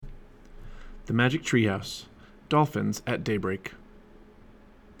The Magic Treehouse. Dolphins at Daybreak.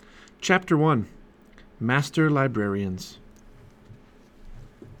 Chapter 1. Master Librarians.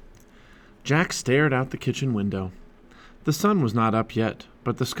 Jack stared out the kitchen window. The sun was not up yet,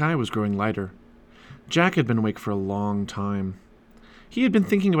 but the sky was growing lighter. Jack had been awake for a long time. He had been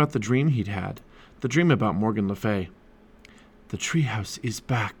thinking about the dream he'd had, the dream about Morgan Le Fay. "The treehouse is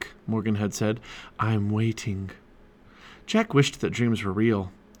back," Morgan had said. "I'm waiting." Jack wished that dreams were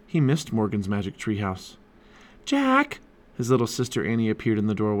real. He missed Morgan's magic treehouse. "Jack!" His little sister Annie appeared in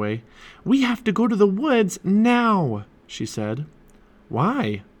the doorway. "We have to go to the woods now," she said.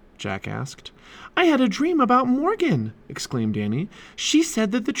 "Why?" Jack asked. "I had a dream about Morgan," exclaimed Annie. "She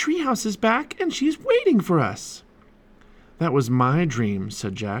said that the treehouse is back and she's waiting for us." "That was my dream,"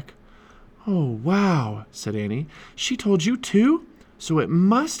 said Jack. "Oh, wow," said Annie. "She told you too? So it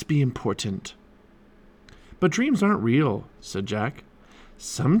must be important." "But dreams aren't real," said Jack.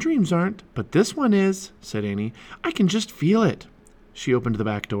 "Some dreams aren't, but this one is," said Annie. "I can just feel it." She opened the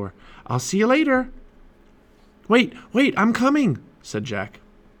back door. "I'll see you later." Wait, I'm coming," said Jack.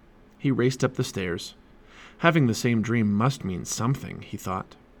 He raced up the stairs. Having the same dream must mean something, he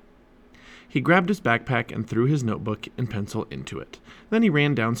thought. He grabbed his backpack and threw his notebook and pencil into it. Then he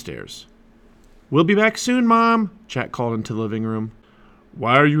ran downstairs. "We'll be back soon, Mom," Jack called into the living room.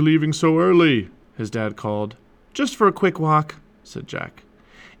 "Why are you leaving so early?" his dad called. "Just for a quick walk," said Jack.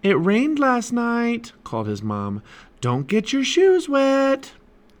 "It rained last night," called his mom. "Don't get your shoes wet."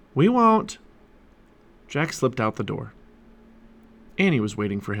 "We won't." Jack slipped out the door. Annie was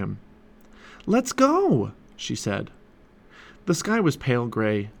waiting for him. "Let's go," she said. The sky was pale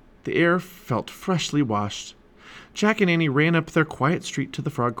gray. The air felt freshly washed. Jack and Annie ran up their quiet street to the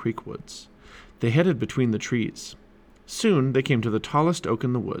Frog Creek woods. They headed between the trees. Soon they came to the tallest oak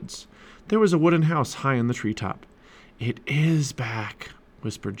in the woods. There was a wooden house high in the treetop. "It is back,"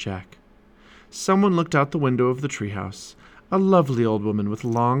 whispered Jack. Someone looked out the window of the treehouse. A lovely old woman with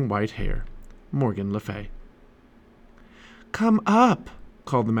long white hair. Morgan Le Fay. "Come up,"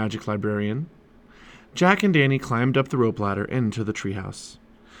 called the magic librarian. Jack and Annie climbed up the rope ladder and into the treehouse.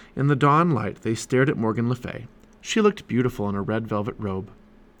 In the dawn light, they stared at Morgan Le Fay. She looked beautiful in a red velvet robe.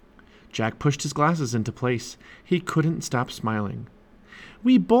 Jack pushed his glasses into place. He couldn't stop smiling.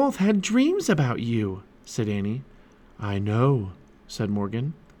 "We both had dreams about you," said Annie. "I know," said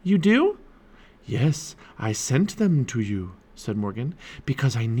Morgan. "You do?" "Yes, I sent them to you," said Morgan,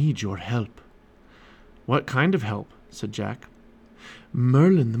 "because I need your help." "What kind of help?" said Jack.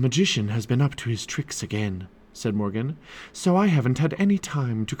 "Merlin the magician has been up to his tricks again," said Morgan, "so I haven't had any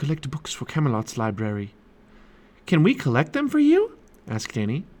time to collect books for Camelot's library." "Can we collect them for you?" asked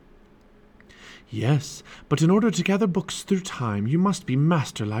Annie. "Yes, but in order to gather books through time, you must be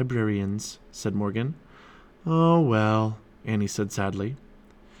master librarians," said Morgan. "Oh, well," Annie said sadly.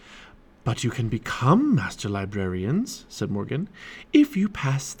 "But you can become master librarians," said Morgan, "if you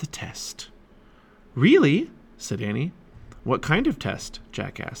pass the test." "Really?" said Annie. "What kind of test?"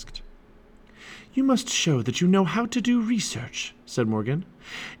 Jack asked. "You must show that you know how to do research," said Morgan,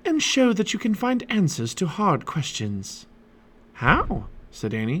 "and show that you can find answers to hard questions." "How?"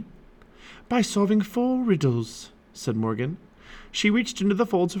 said Annie. "By solving 4 riddles," said Morgan. She reached into the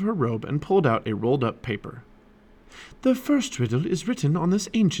folds of her robe and pulled out a rolled-up paper. "The first riddle is written on this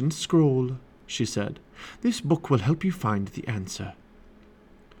ancient scroll," she said. "This book will help you find the answer."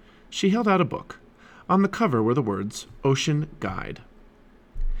 She held out a book. On the cover were the words, "Ocean Guide."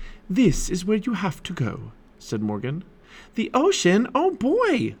 "This is where you have to go," said Morgan. "The ocean? Oh,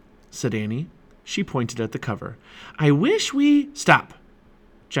 boy!" said Annie. She pointed at the cover. "I wish we—" "Stop!"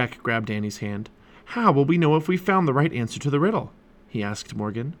 Jack grabbed Annie's hand. "How will we know if we found the right answer to the riddle?" he asked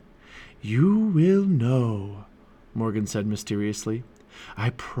Morgan. "You will know," Morgan said mysteriously.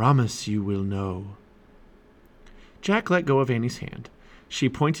 "I promise you will know." Jack let go of Annie's hand. She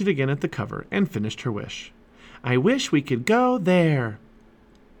pointed again at the cover and finished her wish. "I wish we could go there."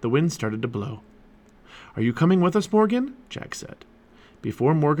 The wind started to blow. "Are you coming with us, Morgan?" Jack said.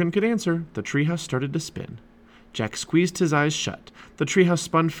 Before Morgan could answer, the treehouse started to spin. Jack squeezed his eyes shut. The treehouse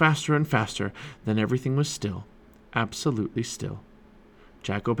spun faster and faster. Then everything was still. Absolutely still.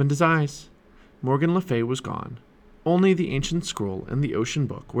 Jack opened his eyes. Morgan Le Fay was gone. Only the ancient scroll and the ocean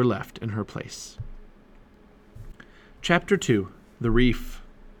book were left in her place. Chapter 2. The Reef.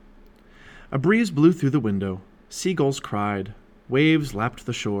 A breeze blew through the window. Seagulls cried. Waves lapped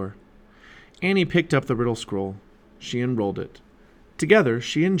the shore. Annie picked up the riddle scroll. She unrolled it. Together,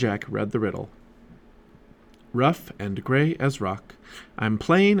 she and Jack read the riddle. "Rough and gray as rock, I'm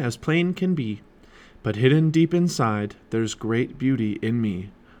plain as plain can be, but hidden deep inside, there's great beauty in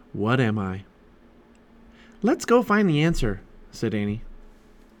me. What am I?" "Let's go find the answer," said Annie.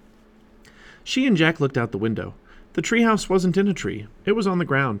 She and Jack looked out the window. The treehouse wasn't in a tree. It was on the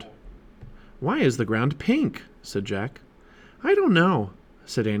ground. "Why is the ground pink?" said Jack. "I don't know,"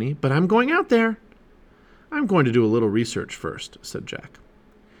 said Annie, "but I'm going out there." "I'm going to do a little research first," said Jack.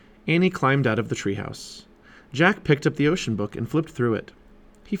 Annie climbed out of the treehouse. Jack picked up the ocean book and flipped through it.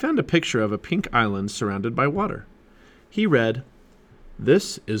 He found a picture of a pink island surrounded by water. He read,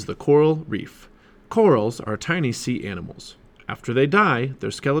 "This is the coral reef. Corals are tiny sea animals. After they die,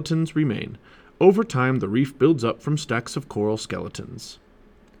 their skeletons remain. Over time, the reef builds up from stacks of coral skeletons."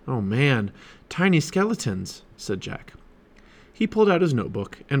 "Oh man, tiny skeletons," said Jack. He pulled out his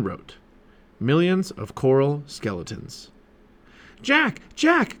notebook and wrote, "Millions of coral skeletons." "Jack,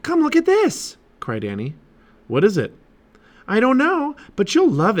 Jack, come look at this!" cried Annie. "What is it?" "I don't know, but you'll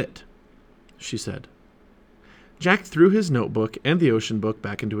love it," she said. Jack threw his notebook and the ocean book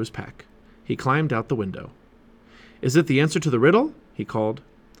back into his pack. He climbed out the window. "Is it the answer to the riddle?" he called.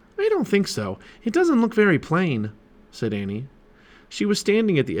 "I don't think so. It doesn't look very plain," said Annie. She was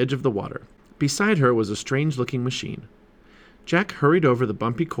standing at the edge of the water. Beside her was a strange-looking machine. Jack hurried over the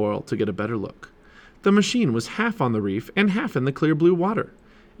bumpy coral to get a better look. The machine was half on the reef and half in the clear blue water.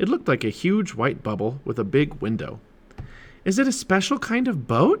 It looked like a huge white bubble with a big window. "Is it a special kind of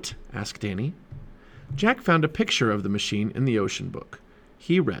boat?" asked Annie. Jack found a picture of the machine in the ocean book.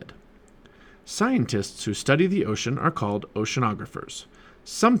 He read, "Scientists who study the ocean are called oceanographers.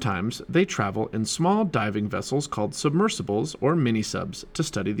 Sometimes they travel in small diving vessels called submersibles or mini-subs to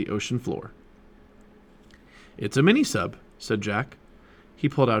study the ocean floor." "It's a mini-sub," said Jack. He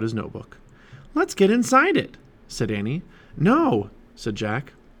pulled out his notebook. "Let's get inside it," said Annie. "No," said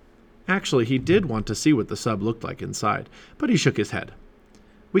Jack. Actually, he did want to see what the sub looked like inside, but he shook his head.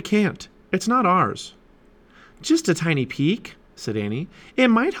 "We can't. It's not ours." "Just a tiny peek," said Annie. "It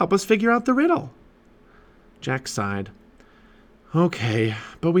might help us figure out the riddle." Jack sighed. "Okay,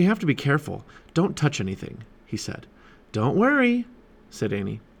 but we have to be careful. Don't touch anything," he said. "Don't worry," said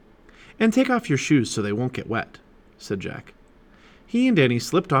Annie. "And take off your shoes so they won't get wet," said Jack. He and Annie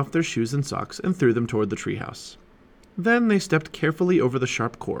slipped off their shoes and socks and threw them toward the treehouse. Then they stepped carefully over the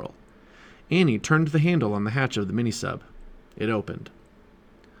sharp coral. Annie turned the handle on the hatch of the mini-sub. It opened.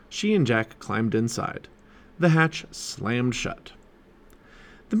 She and Jack climbed inside. The hatch slammed shut.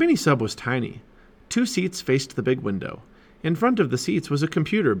 The mini-sub was tiny. 2 seats faced the big window. In front of the seats was a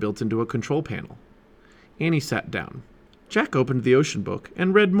computer built into a control panel. Annie sat down. Jack opened the ocean book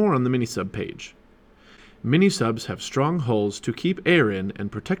and read more on the mini-sub page. "Mini-subs have strong hulls to keep air in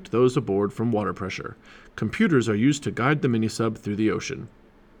and protect those aboard from water pressure. Computers are used to guide the mini-sub through the ocean."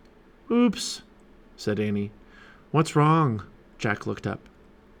 "Oops," said Annie. "What's wrong?" Jack looked up.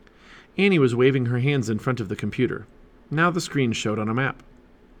 Annie was waving her hands in front of the computer. Now the screen showed on a map.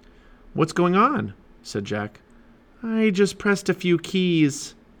 "What's going on?" said Jack. "I just pressed a few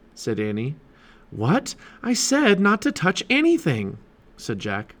keys," said Annie. "What? I said not to touch anything," said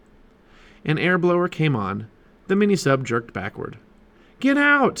Jack. An air blower came on. The mini-sub jerked backward. "Get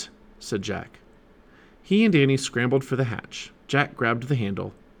out!" said Jack. He and Annie scrambled for the hatch. Jack grabbed the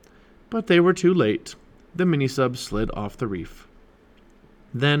handle. But they were too late. The mini-sub slid off the reef.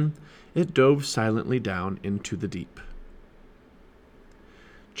 Then it dove silently down into the deep.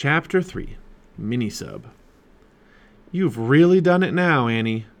 Chapter 3. Mini-sub. "You've really done it now,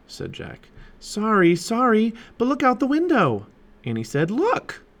 Annie," said Jack. Sorry, but look out the window," Annie said.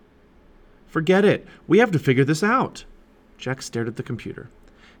 "Look!" "Forget it. We have to figure this out." Jack stared at the computer.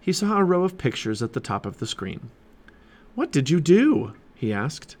 He saw a row of pictures at the top of the screen. "What did you do?" he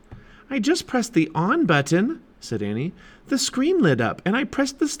asked. "I just pressed the on button," said Annie. "The screen lit up, and I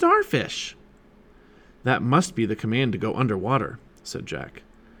pressed the starfish." "That must be the command to go underwater," said Jack.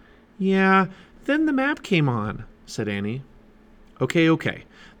 "Yeah, then the map came on," said Annie. Okay.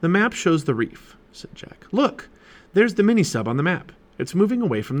 The map shows the reef," said Jack. "Look, there's the mini-sub on the map. It's moving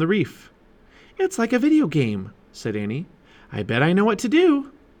away from the reef." "It's like a video game," said Annie. "I bet I know what to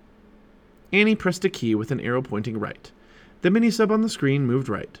do." Annie pressed a key with an arrow pointing right. The mini-sub on the screen moved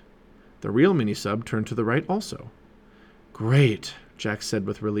right. The real mini-sub turned to the right also. "Great," Jack said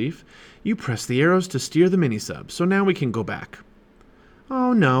with relief. "You pressed the arrows to steer the mini-sub, so now we can go back."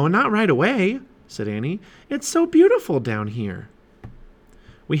 "Oh no, not right away," said Annie. "It's so beautiful down here."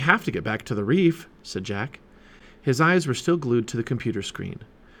 "We have to get back to the reef," said Jack. His eyes were still glued to the computer screen.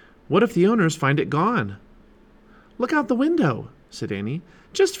 "What if the owners find it gone?" "Look out the window," said Annie.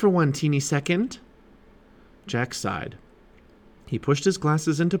 "Just for one teeny second." Jack sighed. He pushed his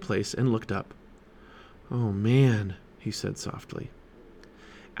glasses into place and looked up. "Oh, man," he said softly.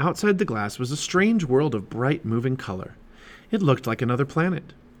 Outside the glass was a strange world of bright, moving color. It looked like another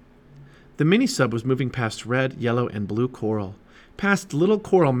planet. The mini-sub was moving past red, yellow, and blue coral. past little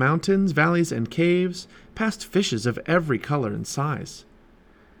coral mountains, valleys, and caves, past fishes of every color and size.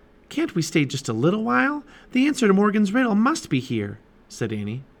 "Can't we stay just a little while? The answer to Morgan's riddle must be here," said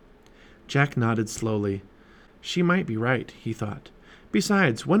Annie. Jack nodded slowly. She might be right, he thought.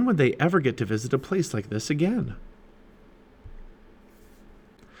 Besides, when would they ever get to visit a place like this again?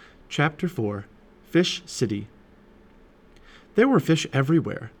 Chapter 4. Fish City. There were fish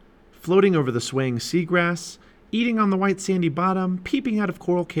everywhere, floating over the swaying seagrass, eating on the white sandy bottom, peeping out of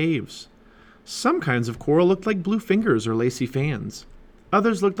coral caves. Some kinds of coral looked like blue fingers or lacy fans.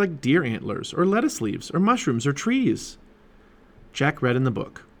 Others looked like deer antlers, or lettuce leaves, or mushrooms, or trees. Jack read in the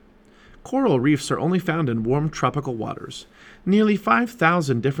book. Coral reefs are only found in warm tropical waters. Nearly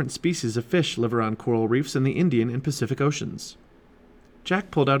 5,000 different species of fish live around coral reefs in the Indian and Pacific Oceans.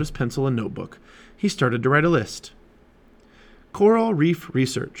 Jack pulled out his pencil and notebook. He started to write a list. Coral reef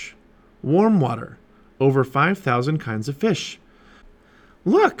research. Warm water. Over 5,000 kinds of fish.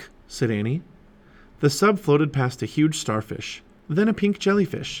 "Look," said Annie. The sub floated past a huge starfish, then a pink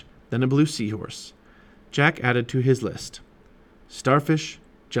jellyfish, then a blue seahorse. Jack added to his list. Starfish,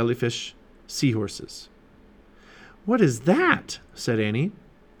 jellyfish, seahorses. "What is that?" said Annie.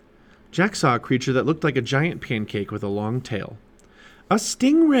 Jack saw a creature that looked like a giant pancake with a long tail. "A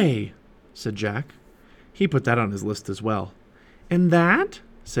stingray," said Jack. He put that on his list as well. "And that?"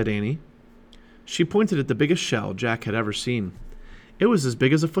 said Annie. She pointed at the biggest shell Jack had ever seen. It was as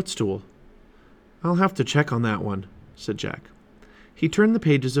big as a footstool. "I'll have to check on that one," said Jack. He turned the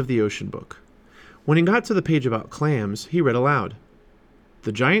pages of the ocean book. When he got to the page about clams, he read aloud.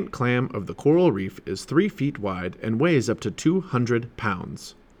 "The giant clam of the coral reef is 3 feet wide and weighs up to 200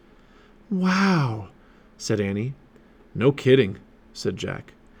 pounds. "Wow," said Annie. "No kidding," said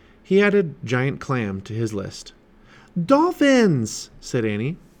Jack. He added giant clam to his list. "Dolphins," said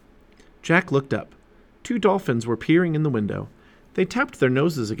Annie. Jack looked up. 2 dolphins were peering in the window. They tapped their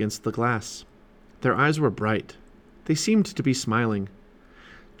noses against the glass. Their eyes were bright. They seemed to be smiling.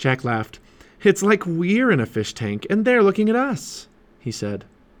 Jack laughed. "It's like we're in a fish tank, and they're looking at us," he said.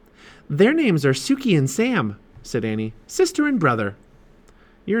 "Their names are Suki and Sam," said Annie. "Sister and brother."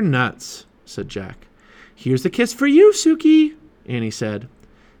 "You're nuts," said Jack. "Here's a kiss for you, Suki," Annie said.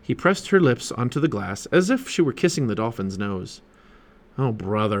 He pressed her lips onto the glass as if she were kissing the dolphin's nose. "Oh,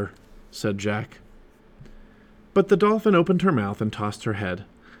 brother," said Jack. But the dolphin opened her mouth and tossed her head.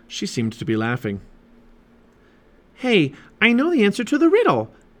 She seemed to be laughing. "Hey, I know the answer to the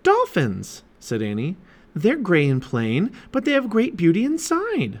riddle. Dolphins," said Annie. "They're gray and plain, but they have great beauty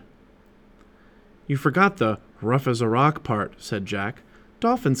inside." "You forgot the rough as a rock part," said Jack.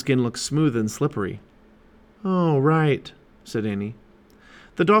 "Dolphin skin looks smooth and slippery." "Oh, right," said Annie.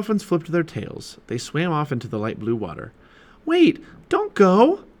 The dolphins flipped their tails. They swam off into the light blue water. "Wait, don't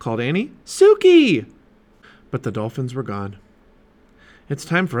go," called Annie. "Suki!" But the dolphins were gone. "It's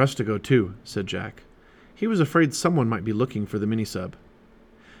time for us to go too," said Jack. He was afraid someone might be looking for the mini-sub.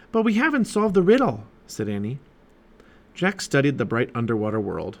 "But we haven't solved the riddle," said Annie. Jack studied the bright underwater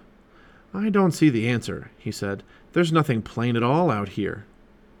world. "I don't see the answer," he said. "There's nothing plain at all out here."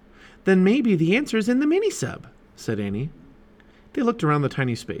 "Then maybe the answer's in the mini-sub," said Annie. They looked around the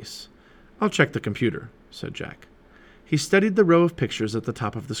tiny space. "I'll check the computer," said Jack. He studied the row of pictures at the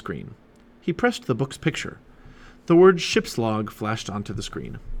top of the screen. He pressed the book's picture. The word ship's log flashed onto the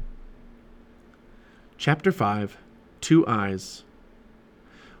screen. Chapter 5. 2 Eyes.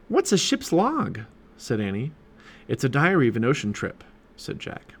 "What's a ship's log?" said Annie. "It's a diary of an ocean trip," said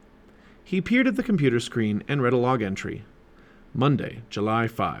Jack. He peered at the computer screen and read a log entry. Monday, July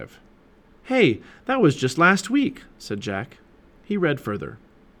 5. "Hey, that was just last week," said Jack. He read further.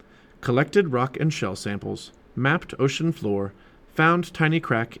 "Collected rock and shell samples, mapped ocean floor, found tiny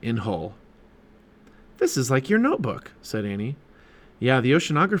crack in hull." "This is like your notebook," said Annie. "Yeah, the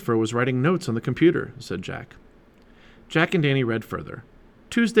oceanographer was writing notes on the computer," said Jack. Jack and Annie read further.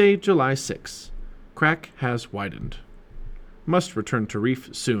 Tuesday, July 6. Crack has widened. Must return to reef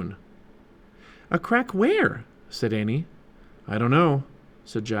soon. "A crack where?" said Annie. "I don't know,"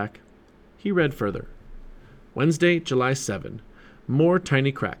 said Jack. He read further. Wednesday, July 7. More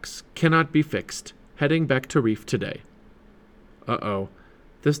tiny cracks. Cannot be fixed. Heading back to reef today. "Uh-oh.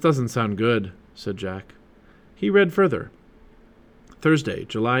 This doesn't sound good," said Jack. He read further. Thursday,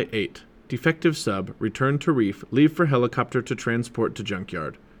 July 8. Defective sub. Return to reef. Leave for helicopter to transport to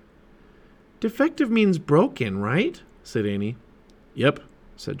junkyard. "Defective means broken, right?" said Annie. "Yep,"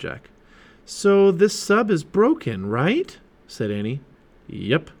 said Jack. "So this sub is broken, right?" said Annie.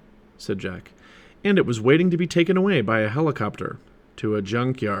 "Yep," said Jack. "And it was waiting to be taken away by a helicopter to a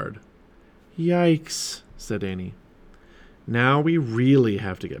junkyard." "Yikes," said Annie. "Now we really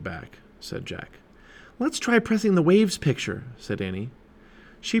have to get back," said Jack. Let's try pressing the waves picture, said Annie.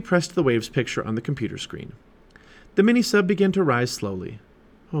 She pressed the waves picture on the computer screen. The mini-sub began to rise slowly.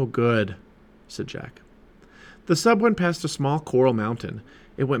 Oh, good, said Jack. The sub went past a small coral mountain.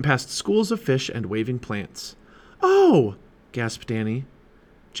 It went past schools of fish and waving plants. Oh, gasped Annie.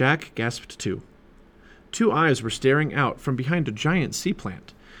 Jack gasped too. Two eyes were staring out from behind a giant sea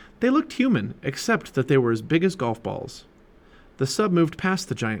plant. They looked human, except that they were as big as golf balls. The sub moved past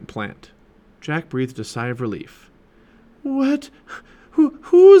the giant plant. Jack breathed a sigh of relief. What?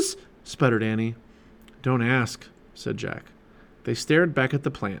 Who's? Sputtered Annie. Don't ask, said Jack. They stared back at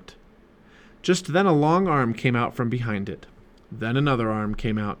the plant. Just then a long arm came out from behind it. Then another arm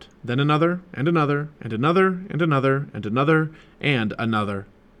came out. Then another, and another, and another, and another, and another, and another.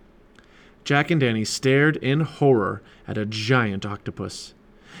 Jack and Annie stared in horror at a giant octopus.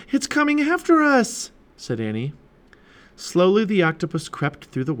 It's coming after us, said Annie. Slowly the octopus crept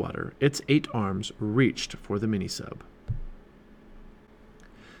through the water. Its 8 arms reached for the mini-sub.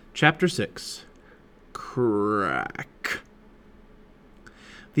 Chapter 6. Crack.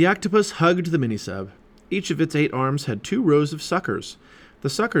 The octopus hugged the mini-sub. Each of its 8 arms had 2 rows of suckers. The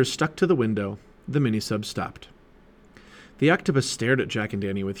suckers stuck to the window. The mini-sub stopped. The octopus stared at Jack and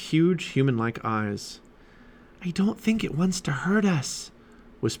Annie with huge, human-like eyes. I don't think it wants to hurt us,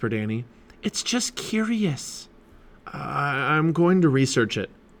 whispered Annie. It's just curious. I'm going to research it,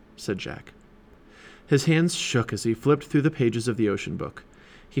 said Jack. His hands shook as he flipped through the pages of the ocean book.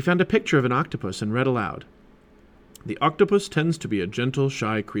 He found a picture of an octopus and read aloud. The octopus tends to be a gentle,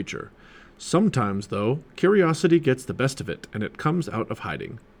 shy creature. Sometimes, though, curiosity gets the best of it, and it comes out of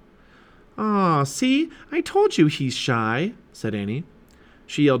hiding. Aw, see? I told you he's shy, said Annie.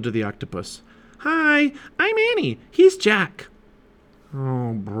 She yelled to the octopus. Hi, I'm Annie. He's Jack.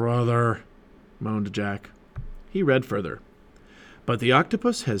 Oh, brother, moaned Jack. He read further. But the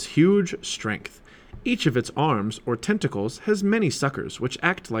octopus has huge strength. Each of its arms or tentacles has many suckers, which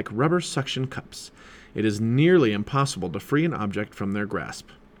act like rubber suction cups. It is nearly impossible to free an object from their grasp.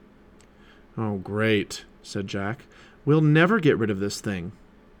 Oh, great, said Jack. We'll never get rid of this thing.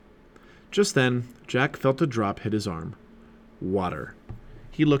 Just then, Jack felt a drop hit his arm. Water.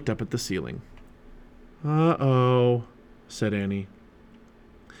 He looked up at the ceiling. Uh-oh, said Annie.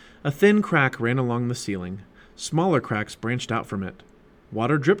 A thin crack ran along the ceiling. Smaller cracks branched out from it.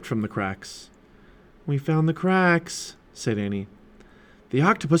 Water dripped from the cracks. We found the cracks, said Annie. The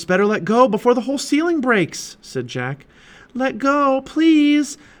octopus better let go before the whole ceiling breaks, said Jack. Let go,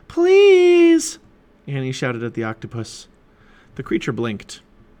 please, please, Annie shouted at the octopus. The creature blinked,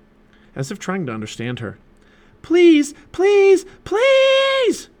 as if trying to understand her. Please, please,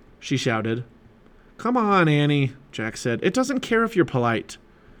 please, she shouted. Come on, Annie, Jack said. It doesn't care if you're polite.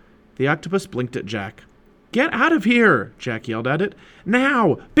 The octopus blinked at Jack. Get out of here, Jack yelled at it.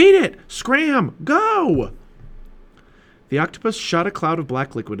 Now! Beat it! Scram! Go! The octopus shot a cloud of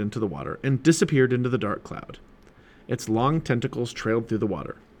black liquid into the water and disappeared into the dark cloud. Its long tentacles trailed through the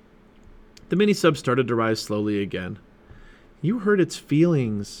water. The mini-sub started to rise slowly again. You hurt its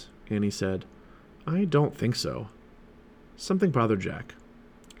feelings, Annie said. I don't think so. Something bothered Jack.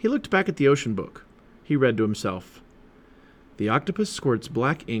 He looked back at the ocean book. He read to himself. The octopus squirts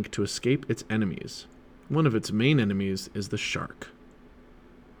black ink to escape its enemies. One of its main enemies is the shark.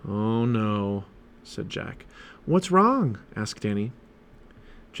 Oh, no, said Jack. What's wrong? Asked Annie.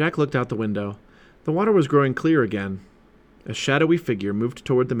 Jack looked out the window. The water was growing clear again. A shadowy figure moved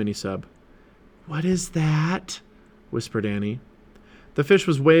toward the mini-sub. What is that? Whispered Annie. The fish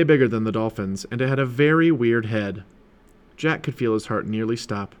was way bigger than the dolphins, and it had a very weird head. Jack could feel his heart nearly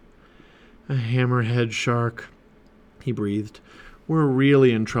stop. A hammerhead shark, he breathed. We're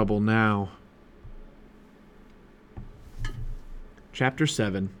really in trouble now. Chapter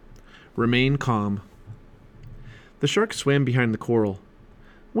 7. Remain calm. The shark swam behind the coral.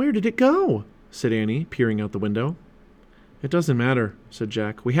 Where did it go? Said Annie, peering out the window. It doesn't matter, said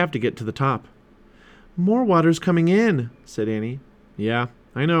Jack. We have to get to the top. More water's coming in, said Annie. Yeah,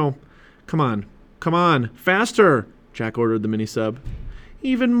 I know. Come on, faster, Jack ordered the mini-sub.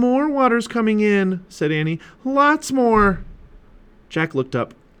 Even more water's coming in, said Annie. Lots more. Jack looked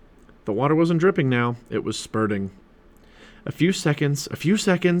up. The water wasn't dripping now. It was spurting. A few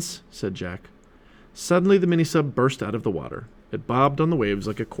seconds, said Jack. Suddenly the mini-sub burst out of the water. It bobbed on the waves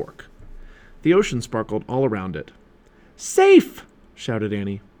like a cork. The ocean sparkled all around it. Safe! Shouted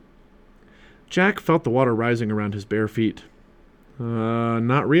Annie. Jack felt the water rising around his bare feet.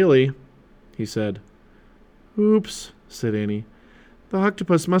 Not really, he said. Oops, said Annie. The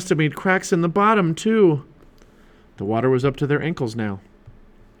octopus must have made cracks in the bottom, too. The water was up to their ankles now.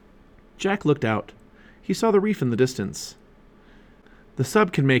 Jack looked out. He saw the reef in the distance. The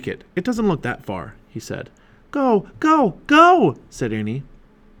sub can make it. It doesn't look that far, he said. Go, go, go, said Annie.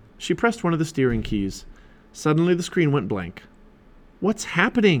 She pressed one of the steering keys. Suddenly the screen went blank. What's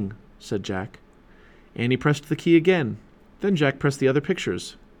happening? Said Jack. Annie pressed the key again. Then Jack pressed the other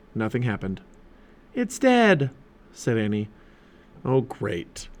pictures. Nothing happened. It's dead, said Annie. Oh,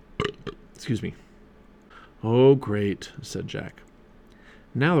 great. Excuse me. Oh, great, said Jack.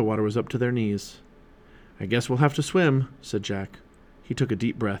 Now the water was up to their knees. I guess we'll have to swim, said Jack. He took a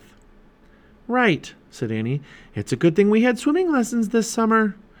deep breath. Right, said Annie. It's a good thing we had swimming lessons this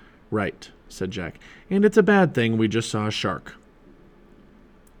summer. Right, said Jack. And it's a bad thing we just saw a shark.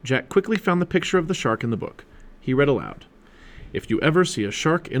 Jack quickly found the picture of the shark in the book. He read aloud. If you ever see a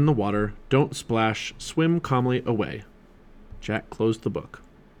shark in the water, don't splash, swim calmly away. Jack closed the book.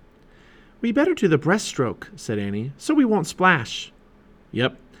 We better do the breaststroke, said Annie, so we won't splash.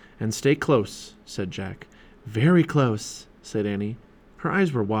 Yep, and stay close, said Jack. Very close, said Annie. Her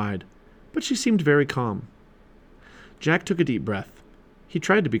eyes were wide, but she seemed very calm. Jack took a deep breath. He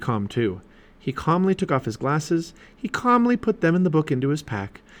tried to be calm, too. He calmly took off his glasses. He calmly put them and the book into his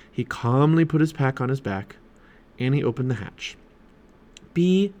pack. He calmly put his pack on his back. Annie opened the hatch.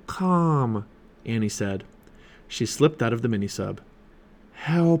 Be calm, Annie said. She slipped out of the mini-sub.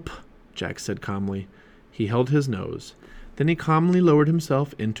 Help, Jack said calmly. He held his nose. Then he calmly lowered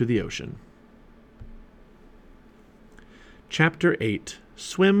himself into the ocean. Chapter 8.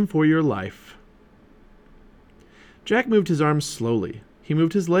 Swim for Your Life. Jack moved his arms slowly. He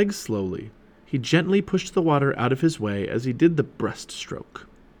moved his legs slowly. He gently pushed the water out of his way as he did the breaststroke.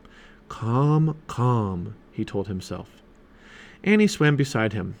 Calm, calm, he told himself. Annie swam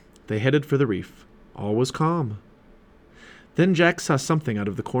beside him. They headed for the reef. All was calm. Then Jack saw something out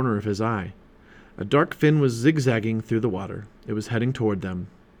of the corner of his eye. A dark fin was zigzagging through the water. It was heading toward them.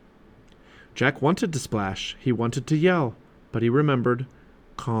 Jack wanted to splash. He wanted to yell. But he remembered.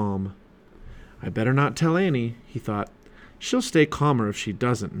 Calm. I better not tell Annie, he thought. She'll stay calmer if she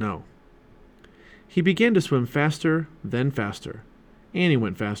doesn't know. He began to swim faster, then faster. Annie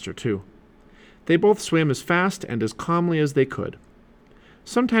went faster, too. They both swam as fast and as calmly as they could.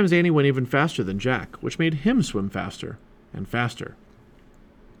 Sometimes Annie went even faster than Jack, which made him swim faster and faster.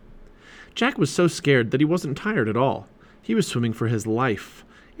 Jack was so scared that he wasn't tired at all. He was swimming for his life,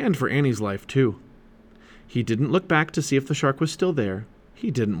 and for Annie's life, too. He didn't look back to see if the shark was still there.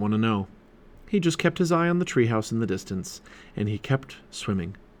 He didn't want to know. He just kept his eye on the treehouse in the distance, and he kept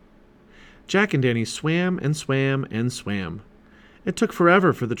swimming. Jack and Annie swam and swam and swam. It took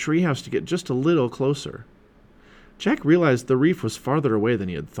forever for the treehouse to get just a little closer. Jack realized the reef was farther away than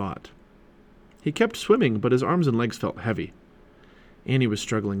he had thought. He kept swimming, but his arms and legs felt heavy. Annie was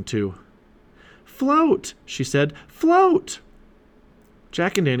struggling too. Float, she said. Float!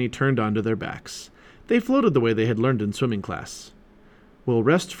 Jack and Annie turned onto their backs. They floated the way they had learned in swimming class. We'll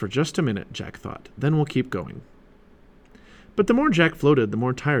rest for just a minute, Jack thought. Then we'll keep going. But the more Jack floated, the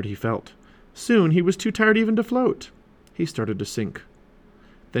more tired he felt. Soon he was too tired even to float. He started to sink.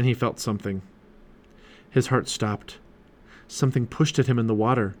 Then he felt something. His heart stopped. Something pushed at him in the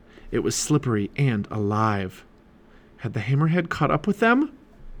water. It was slippery and alive. Had the hammerhead caught up with them?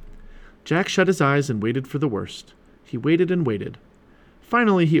 Jack shut his eyes and waited for the worst. He waited and waited.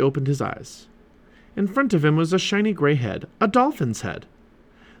 Finally he opened his eyes. In front of him was a shiny gray head, a dolphin's head.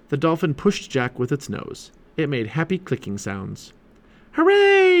 The dolphin pushed Jack with its nose. It made happy clicking sounds.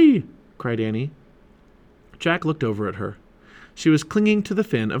 Hooray! Cried Annie. Jack looked over at her. She was clinging to the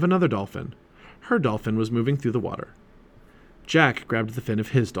fin of another dolphin. Her dolphin was moving through the water. Jack grabbed the fin of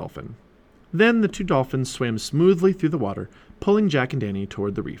his dolphin. Then the two dolphins swam smoothly through the water, pulling Jack and Annie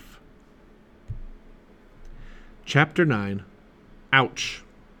toward the reef. Chapter 9. Ouch!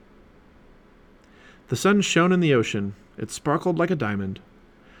 The sun shone in the ocean. It sparkled like a diamond.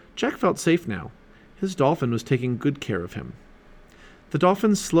 Jack felt safe now. His dolphin was taking good care of him. The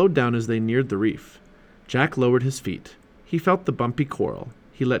dolphins slowed down as they neared the reef. Jack lowered his feet. He felt the bumpy coral.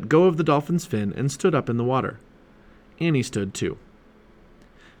 He let go of the dolphin's fin and stood up in the water. Annie stood too.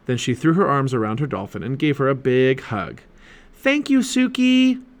 Then she threw her arms around her dolphin and gave her a big hug. "Thank you,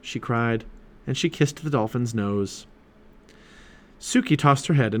 Suki!" she cried, and she kissed the dolphin's nose. Suki tossed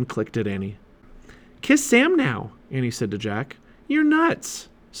her head and clicked at Annie. "Kiss Sam now," Annie said to Jack. "You're nuts,"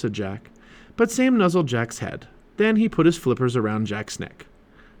 said Jack. But Sam nuzzled Jack's head. Then he put his flippers around Jack's neck.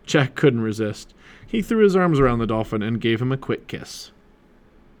 Jack couldn't resist. He threw his arms around the dolphin and gave him a quick kiss.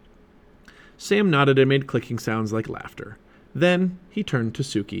 Sam nodded and made clicking sounds like laughter. Then he turned to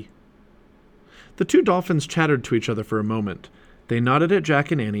Suki. The two dolphins chattered to each other for a moment. They nodded at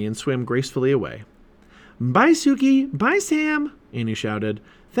Jack and Annie and swam gracefully away. "Bye, Suki! Bye, Sam!" Annie shouted.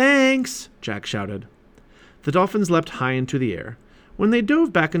 "Thanks!" Jack shouted. The dolphins leapt high into the air. When they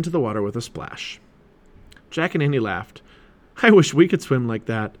dove back into the water with a splash. Jack and Annie laughed. "I wish we could swim like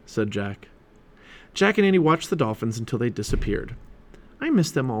that," said Jack. Jack and Annie watched the dolphins until they disappeared. "I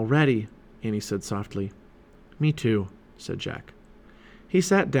miss them already," Annie said softly. "Me too," said Jack. He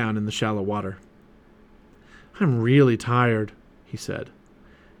sat down in the shallow water. "I'm really tired," he said.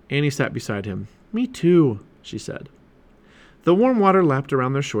 Annie sat beside him. "Me too," she said. The warm water lapped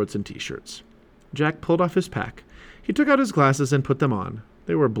around their shorts and t-shirts. Jack pulled off his pack. He took out his glasses and put them on.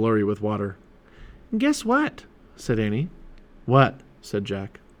 They were blurry with water. "Guess what?" said Annie. "What?" said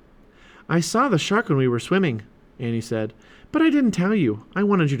Jack. "I saw the shark when we were swimming," Annie said. "But I didn't tell you. I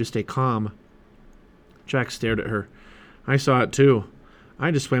wanted you to stay calm." Jack stared at her. "I saw it too.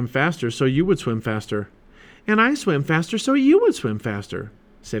 I just swam faster so you would swim faster." "And I swam faster so you would swim faster,"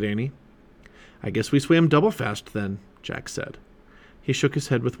 said Annie. "I guess we swam double fast then," Jack said. He shook his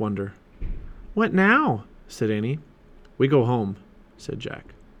head with wonder. "What now?" said Annie. "We go home," said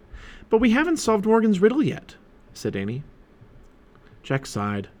Jack. "But we haven't solved Morgan's riddle yet," said Annie. Jack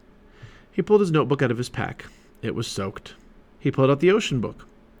sighed. He pulled his notebook out of his pack. It was soaked. He pulled out the ocean book.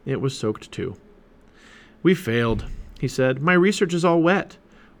 It was soaked too. "We failed," he said. "My research is all wet.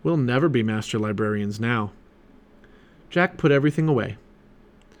 We'll never be master librarians now." Jack put everything away.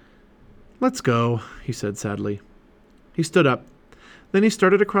 "Let's go," he said sadly. He stood up. Then he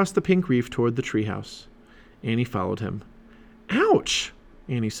started across the pink reef toward the treehouse. Annie followed him. "Ouch!"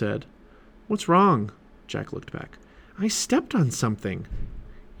 Annie said. "What's wrong?" Jack looked back. "I stepped on something."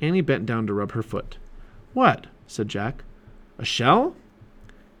 Annie bent down to rub her foot. "What?" said Jack. "A shell?"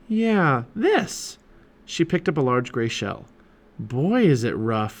 "Yeah, this." She picked up a large gray shell. "Boy, is it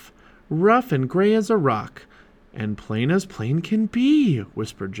rough. Rough and gray as a rock. And plain as plain can be,"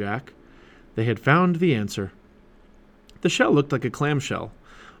 whispered Jack. They had found the answer. The shell looked like a clamshell,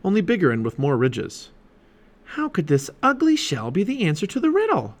 only bigger and with more ridges. "How could this ugly shell be the answer to the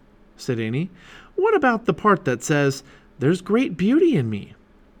riddle?" said Annie. "What about the part that says, 'There's great beauty in me'?"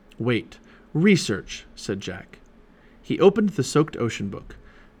 "Wait. Research," said Jack. He opened the soaked ocean book.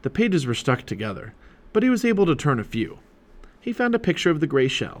 The pages were stuck together, but he was able to turn a few. He found a picture of the gray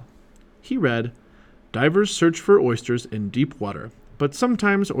shell. He read, "Divers search for oysters in deep water, but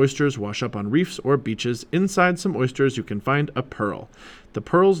sometimes oysters wash up on reefs or beaches. Inside some oysters you can find a pearl. The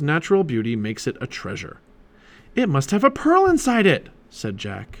pearl's natural beauty makes it a treasure." "It must have a pearl inside it," said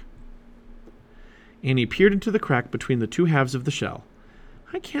Jack. Annie peered into the crack between the two halves of the shell.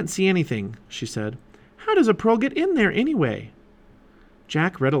 "I can't see anything," she said. "How does a pearl get in there anyway?"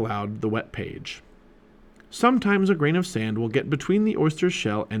 Jack read aloud the wet page. "Sometimes a grain of sand will get between the oyster's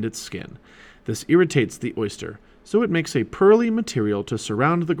shell and its skin. This irritates the oyster, so it makes a pearly material to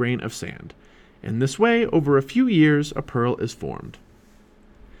surround the grain of sand. In this way, over a few years, a pearl is formed."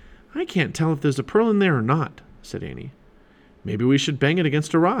 "I can't tell if there's a pearl in there or not," said Annie. "Maybe we should bang it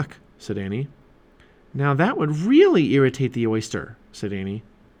against a rock," said Annie. "Now that would really irritate the oyster," said Annie.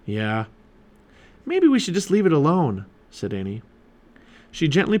 "Yeah." "Maybe we should just leave it alone," said Annie. She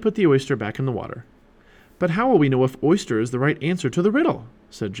gently put the oyster back in the water. "But how will we know if oyster is the right answer to the riddle?"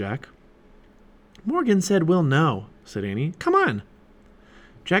 said Jack. "Morgan said we'll know," said Annie. "Come on."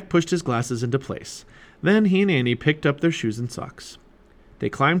 Jack pushed his glasses into place. Then he and Annie picked up their shoes and socks. They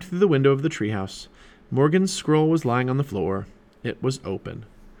climbed through the window of the treehouse. Morgan's scroll was lying on the floor. It was open.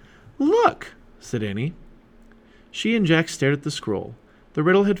 "Look!" said Annie. She and Jack stared at the scroll. The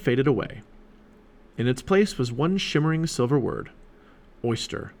riddle had faded away. In its place was one shimmering silver word.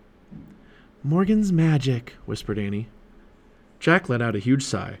 Oyster. "Morgan's magic," whispered Annie. Jack let out a huge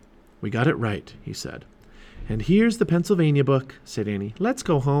sigh. "We got it right," he said. "And here's the Pennsylvania book," said Annie. "Let's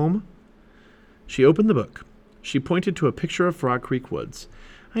go home." She opened the book. She pointed to a picture of Frog Creek Woods.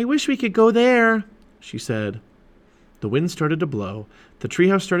 "I wish we could go there," she said. The wind started to blow. The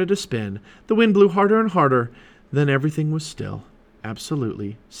treehouse started to spin. The wind blew harder and harder. Then everything was still.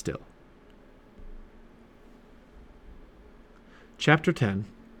 Absolutely still. Chapter 10.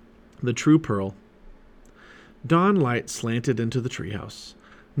 The True Pearl. Dawn light slanted into the treehouse.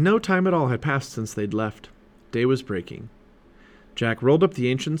 No time at all had passed since they'd left. Day was breaking. Jack rolled up the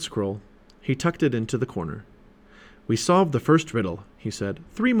ancient scroll. He tucked it into the corner. "We solved the first riddle," he said.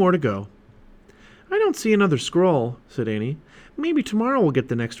 3 more to go." "I don't see another scroll," said Annie. "Maybe tomorrow we'll get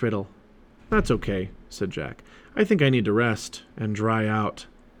the next riddle." "That's okay," said Jack. "I think I need to rest and dry out."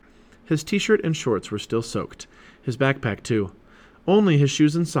 His t-shirt and shorts were still soaked. His backpack, too. Only his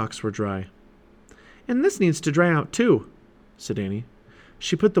shoes and socks were dry. "And this needs to dry out, too," said Annie.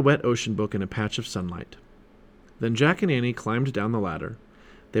 She put the wet ocean book in a patch of sunlight. Then Jack and Annie climbed down the ladder.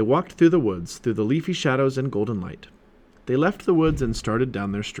 They walked through the woods, through the leafy shadows and golden light. They left the woods and started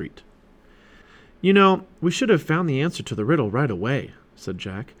down their street. "You know, we should have found the answer to the riddle right away," said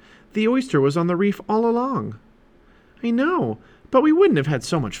Jack. The oyster was on the reef all along." "I know, but we wouldn't have had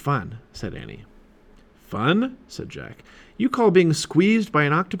so much fun," said Annie. "Fun?" said Jack. "You call being squeezed by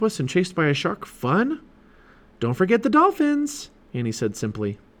an octopus and chased by a shark fun?" "Don't forget the dolphins," Annie said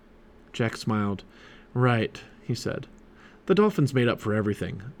simply. Jack smiled. "Right," he said. "The dolphins made up for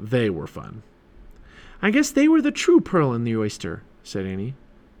everything. They were fun." "I guess they were the true pearl in the oyster," said Annie.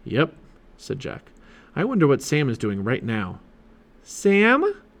 "Yep," said Jack. "I wonder what Sam is doing right now."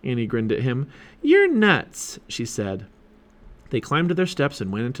 "Sam?" Annie grinned at him. "You're nuts," she said. They climbed to their steps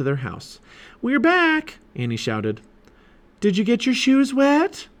and went into their house. "We're back," Annie shouted. "Did you get your shoes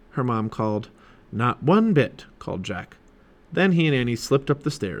wet?" her mom called. "Not one bit," called Jack. Then he and Annie slipped up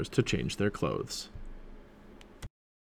the stairs to change their clothes.